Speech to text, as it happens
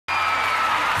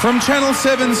From Channel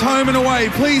 7's Home and Away,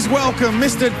 please welcome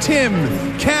Mr. Tim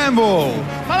Campbell.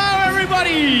 Hello,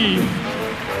 everybody.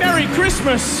 Merry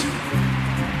Christmas.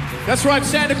 That's right,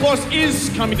 Santa Claus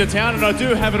is coming to town, and I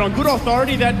do have it on good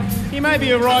authority that he may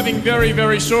be arriving very,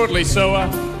 very shortly. So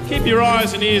keep your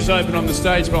eyes and ears open on the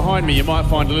stage behind me. You might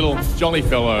find a little jolly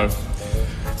fellow.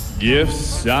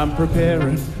 Gifts I'm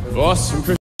preparing for some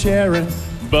Christmas sharing,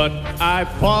 but I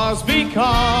pause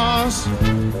because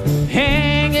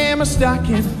hanging my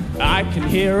stocking, I can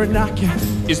hear a knocking.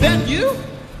 Is that you,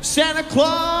 Santa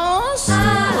Claus?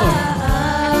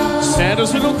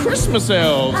 Santa's little Christmas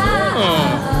elf.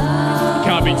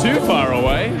 Can't be too far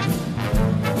away.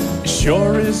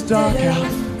 Sure is dark out,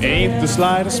 ain't the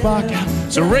slightest spark out,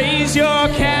 so raise your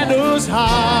candles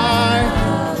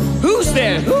high. Who's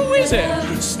there? Who is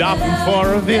it? Stopping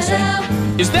for a visit.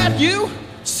 Is that you,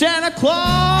 Santa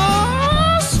Claus?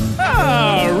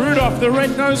 Rudolph the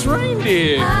red-nosed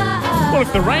reindeer. Well,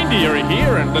 if the reindeer are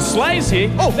here and the sleigh's here...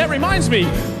 Oh, that reminds me.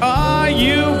 Are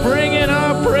you bringing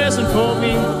a present for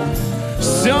me?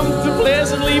 Something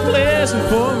pleasantly pleasant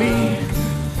for me.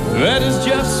 That is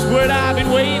just what I've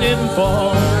been waiting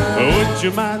for. Would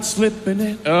you mind slipping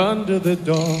it under the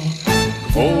door?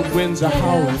 Cold winds are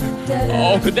howling.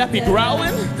 Oh, could that be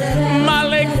growling? My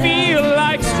leg feel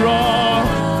like straw.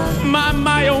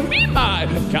 My, oh, me, my.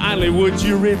 Kindly would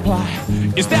you reply?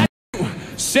 Is that you,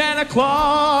 Santa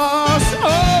Claus?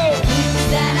 Oh!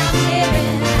 That I'm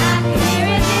hearing, I can hear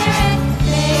it,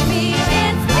 maybe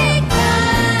it's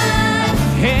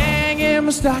begun. Hanging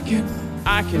my stocking,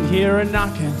 I can hear a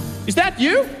knocking. Is that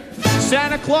you,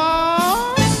 Santa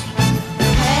Claus?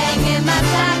 Hanging my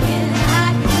stocking,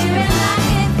 I can hear it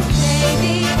knocking,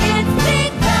 maybe it's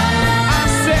begun. I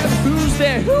said, who's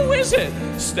there? Who is it?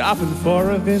 Stopping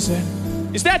for a visit.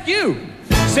 Is that you,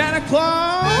 Santa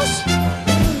Claus?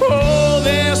 Oh,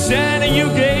 there, Santa, you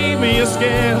gave me a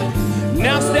scare.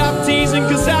 Now stop teasing,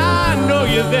 cause I know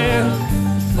you're there.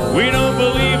 We don't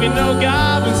believe in no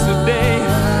goblins today,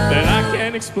 and I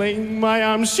can't explain why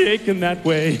I'm shaking that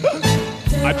way.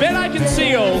 I bet I can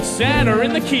see old Santa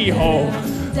in the keyhole.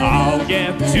 I'll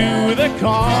get to the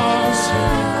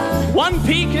cause. One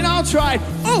peek and I'll try.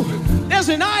 Oh, there's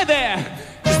an eye there.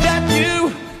 Is that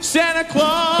you, Santa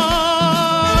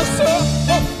Claus? Oh,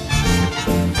 oh.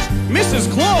 Mrs.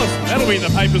 Claus, that'll be in the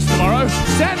papers tomorrow.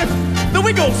 Santa, the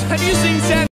Wiggles, have you seen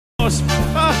Santa Claus?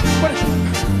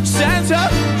 Santa,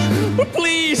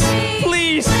 please,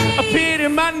 please, appear to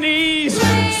my knees.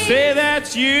 Say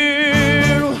that's you,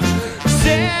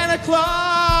 Santa Claus.